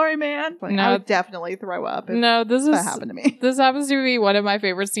like, sorry man, like, No. I would definitely throw up if No, this that is... happened to me. This happens to be one of my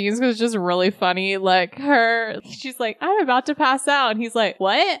favorite scenes because it's just really funny. Like, she's like, I'm about to pass out. And he's like,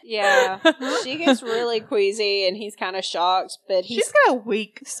 what? Yeah. She gets really queasy and he's kind of shocked, but he's She's got a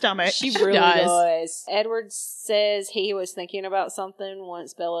weak stomach. She really does. does. Edward says he was thinking about something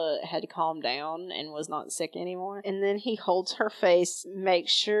once Bella had calmed down and was not sick anymore. And then he holds her face,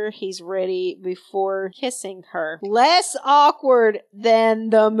 makes sure he's ready before kissing her. Less awkward than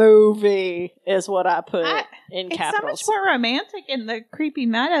the movie is what I put in It's capitals. so much more romantic in the creepy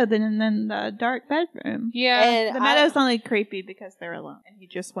meadow than in the dark bedroom. Yeah. And The meadow's only creepy because they're alone, and he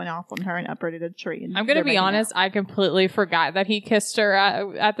just went off on her and uprooted a tree. And I'm going to they're be making honest, out. I completely forgot that he kissed her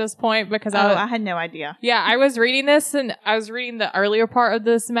at this point because I had no idea. yeah, I was reading this and I was reading the earlier part of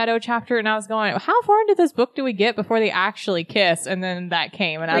this Meadow chapter and I was going, how far into this book do we get before they actually kiss? And then that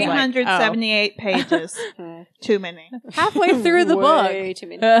came and I was like, 378 pages. Hmm. Too many. halfway through the Way book. too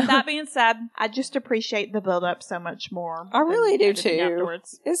many. That being said, I just appreciate the build up so much more. I really than do everything too.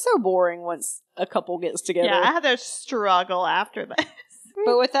 Afterwards. It's so boring once a couple gets together. Yeah, I had to struggle after that.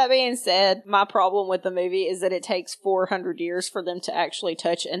 But with that being said, my problem with the movie is that it takes 400 years for them to actually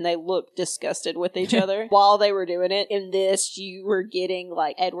touch, and they look disgusted with each other while they were doing it. In this, you were getting,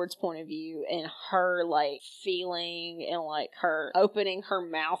 like, Edward's point of view and her, like, feeling and, like, her opening her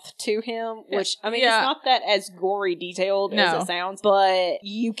mouth to him, which, I mean, Yeah. it's not that as gory detailed No. as it sounds, but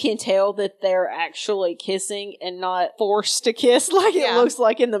you can tell that they're actually kissing and not forced to kiss like Yeah. it looks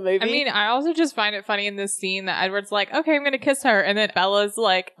like in the movie. I mean, I also just find it funny in this scene that Edward's like, okay, I'm going to kiss her. And then Bella's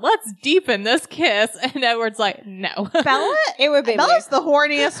like, let's deepen this kiss. And Edward's like, no. Bella, it would be Bella's the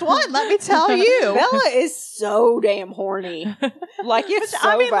horniest one, let me tell you. Bella is so damn horny. Like, it's so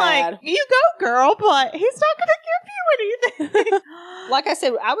I mean, bad. like, you go, girl, but he's not going to give you anything. Like I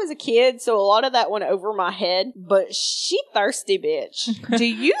said, I was a kid, so a lot of that went over my head, but she thirsty bitch. Do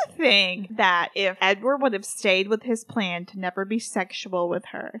you think that if Edward would have stayed with his plan to never be sexual with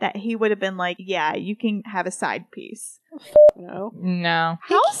her, that he would have been like, yeah, you can have a side piece? No. No.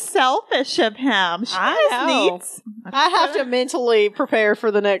 How selfish of him. She I has know. needs. I have to mentally prepare for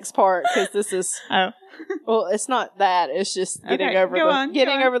the next part, because this is... Oh. Well, it's not that. It's just getting Okay, over go the on,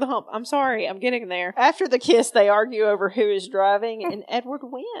 getting go on. over the hump. I'm sorry. I'm getting there. After the kiss, they argue over who is driving, and Edward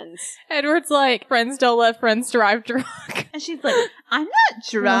wins. Edward's like, friends don't let friends drive drunk. And she's like, I'm not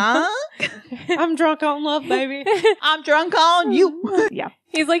drunk. I'm drunk on love, baby. I'm drunk on you. Yeah.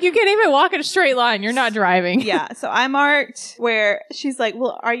 He's like, you can't even walk in a straight line. You're not driving. Yeah. So I marked where she's like,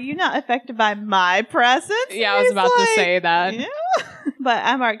 well, are you not affected by my presence? Yeah, I And was he's about to like, say that. Yeah. But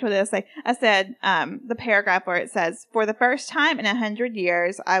I marked what did I say? I said, the paragraph where it says, for the first time in 100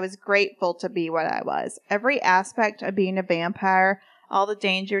 years, I was grateful to be what I was. Every aspect of being a vampire, all the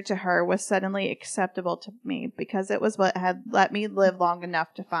danger to her was suddenly acceptable to me because it was what had let me live long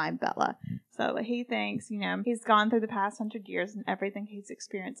enough to find Bella. So he thinks, you know, he's gone through the past 100 years and everything he's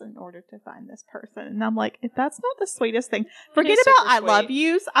experienced in order to find this person. And I'm like, if that's not the sweetest thing, forget is about super I sweet. love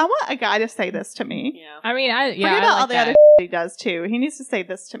yous. I want a guy to say this to me. Yeah. I mean, Forget I about all like the that. other he does too. He needs to say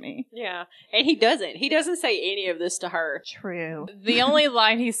this to me. Yeah. And he doesn't. He doesn't say any of this to her. True. The only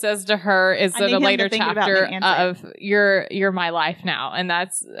line he says to her is I in need a him to later think about chapter me and say- of "You're my life now," and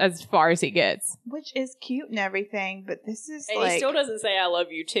that's as far as he gets. Which is cute and everything, but this is And like he still doesn't say I love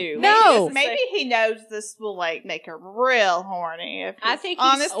you too. No. He doesn't maybe maybe he knows this will like make her real horny. If I think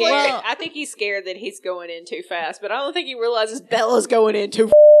he's he's honestly, scared. I think he's scared that he's going in too fast, but I don't think he realizes Bella's going in too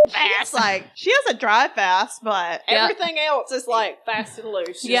fast. Like she doesn't drive fast, but Yeah. Everything else is like fast and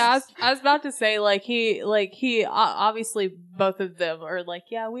loose. Yeah, I was about to say he obviously both of them are like,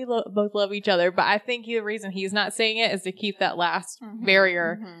 yeah, we both love each other, but I think the reason he's not saying it is to keep that last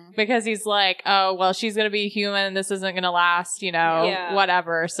barrier because he's like, oh well, she's gonna be human, this isn't gonna last,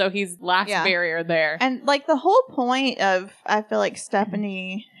 whatever. So he's last barrier there, and like the whole point of I feel like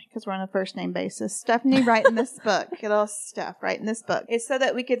Stephanie. Because we're on a first name basis. Stephanie writing this book, get all stuff writing this book, is so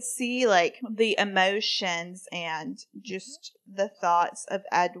that we could see like the emotions and just the thoughts of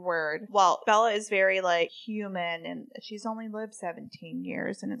Edward. Well, Bella is very like human and she's only lived 17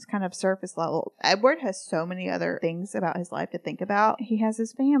 years and it's kind of surface level. Edward has so many other things about his life to think about. He has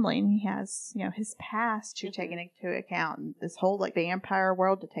his family and he has, his past to take into account and this whole like vampire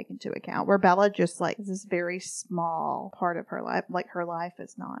world to take into account. Where Bella just like is this very small part of her life. Like her life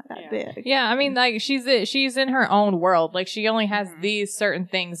is not that big. Yeah, I mean, like she's in her own world. Like she only has these certain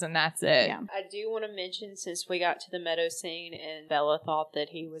things, and that's it. Yeah. I do want to mention, since we got to the meadow scene, and Bella thought that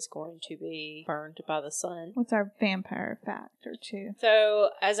he was going to be burned by the sun. What's our vampire fact or two? So,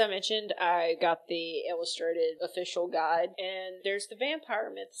 as I mentioned, I got the illustrated official guide, and there's the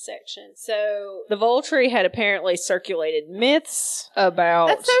vampire myth section. So, the Volturi had apparently circulated myths about.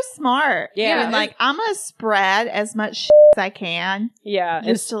 That's so smart. Yeah. I mean, like I'm gonna spread as much as I can. Yeah,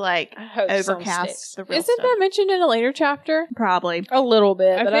 Just to like I hope some overcast sticks. the real Isn't stuff. that mentioned in a later chapter? Probably. A little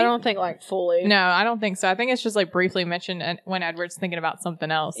bit, but I think- don't think like fully. No, I don't think so. I think it's just like briefly mentioned when Edward's thinking about something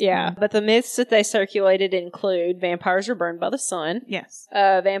else. Yeah, but the myths that they circulated include vampires are burned by the sun. Yes.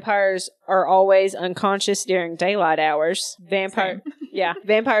 Vampires are always unconscious during daylight hours.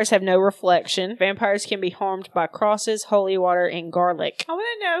 Vampires have no reflection. Vampires can be harmed by crosses, holy water, and garlic. I want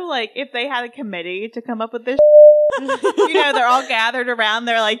to know, like, if they had a committee to come up with this. They're all gathered around.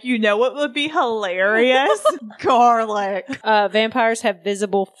 They're like, what would be hilarious? Garlic. Vampires have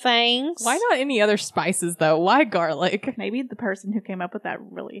visible fangs. Why not any other spices though? Why garlic? Maybe the person who came up with that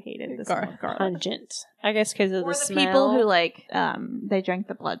really hated the smell of garlic. Pungent. I guess because of Or the the smell. people who like they drank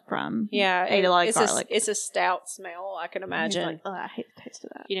the blood from. Yeah, ate a lot of it's garlic. It's a stout smell, I can And he's imagine. like, I hate the taste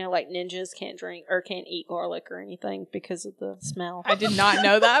of that. Like ninjas can't drink or can't eat garlic or anything because of the smell. I did not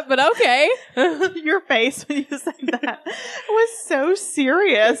know that, but okay. Your face when you said that was so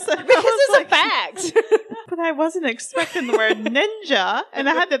serious. Because it's a fact. But I wasn't expecting the word ninja, and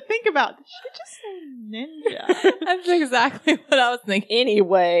I had to think about, did she just say ninja? That's exactly what I was thinking.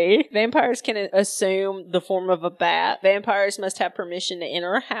 Anyway, vampires can assume the form of a bat. Vampires must have permission to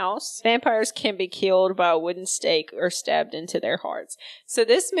enter a house. Vampires can be killed by a wooden stake or stabbed into their hearts. So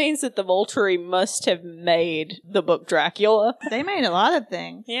this means that the Volturi must have made the book Dracula. They made a lot of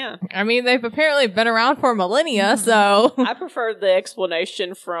things. Yeah. I mean, they've apparently been around for millennia, so I prefer the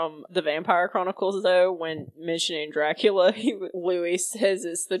explanation from the Vampire Chronicles, though, when mentioning Dracula. Louis says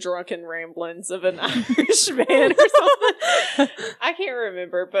it's the drunken ramblings of an Irish man or something. I can't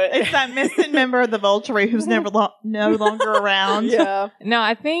remember, but It's that missing member of the Volturi who's no longer around. yeah. no,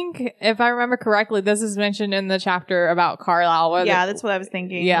 I think if I remember correctly, this is mentioned in the chapter about Carlisle. where Yeah, the- that's what I was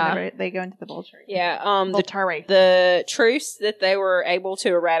thinking. Yeah. Whenever they go into the Volturi. Yeah, Volturi. the truths that they were able to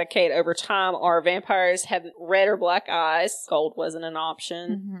eradicate over time are vampires have red or black eyes. Gold wasn't an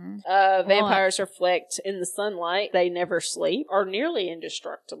option. Vampires reflect in the sunlight. They never sleep. Are nearly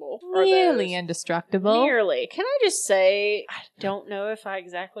indestructible. Are nearly those. indestructible. Nearly. Can I just say, I don't know if I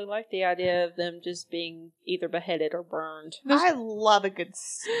exactly like the idea of them just being either beheaded or burned. I love a good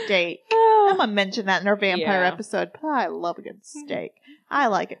steak. I'm going to mention that in our vampire Yeah. episode, but I love a good steak. I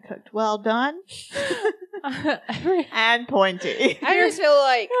like it cooked well done and pointy. I just feel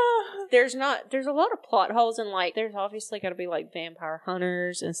like there's a lot of plot holes and like there's obviously got to be like vampire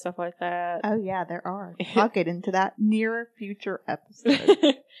hunters and stuff like that. Oh, yeah, there are. I'll get into that near future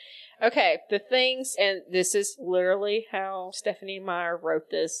episode. Okay, the things, and this is literally how Stephanie Meyer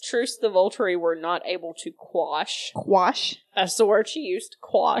wrote this. Truce the Volturi were not able to quash. Quash. That's the word she used,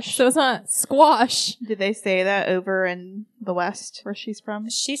 quash. So it's not squash. Did they say that over in the West where she's from?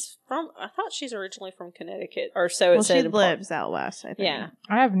 I thought she's originally from Connecticut, or so it Well, said. she in lives out west, I think. Yeah,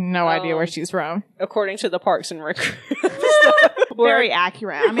 I have no idea where she's from. according to the Parks and Rec. Very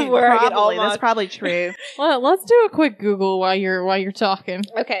accurate. I mean, Where I get all probably. my- That's probably true. Well, let's do a quick Google while you're talking.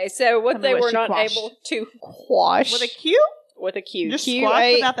 Okay, so what Tell me they what were she not quashed. able to quash With a Q? with a Q. Just Q squash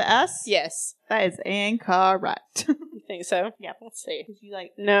A- without the S? Yes, That is incorrect. you think so? Yeah. Let's see. Because you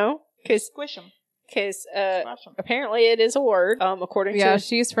like No, because squish them. because apparently it is a word. According Yeah, to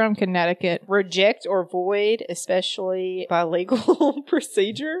she's from Connecticut. reject or void, especially by legal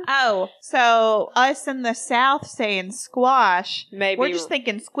procedure. Oh, so us in the South saying squash, Maybe we're just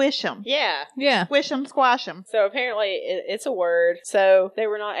thinking squish them. yeah. Yeah. Squish them, squash them. So apparently it's a word. So they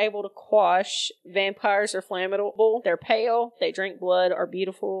were not able to quash. Vampires are flammable. They're pale. They drink blood. Are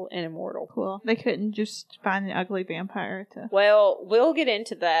beautiful and immortal. Cool. They couldn't just find an ugly vampire to... Well, we'll get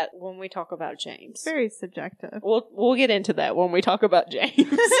into that when we talk about James. It's very subjective. We'll get into that when we talk about James.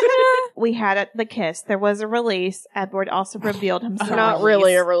 We had the kiss. There was a release. Edward also revealed himself. Not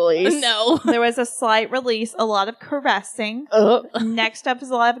really a release. No. There was a slight release, a lot of caressing. Next up is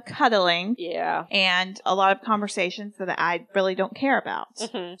a lot of cuddling. Yeah. And a lot of conversations that I really don't care about.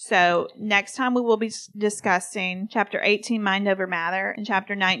 Mm-hmm. So next time we will be discussing chapter 18, Mind Over Matter, and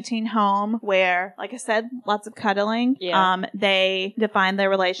chapter 19, Home, where, like I said, lots of cuddling. Yeah. They define their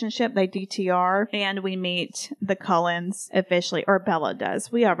relationship. They DTR, and we meet the Cullens officially, or Bella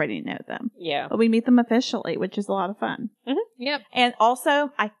does. We already know them. Yeah. But we meet them officially, which is a lot of fun. Yep. And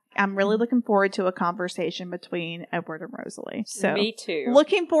also, I'm really looking forward to a conversation between Edward and Rosalie. So Me too.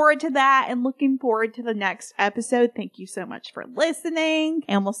 looking forward to that and looking forward to the next episode. Thank you so much for listening.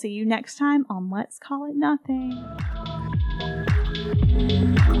 And we'll see you next time on Let's Call It Nothing.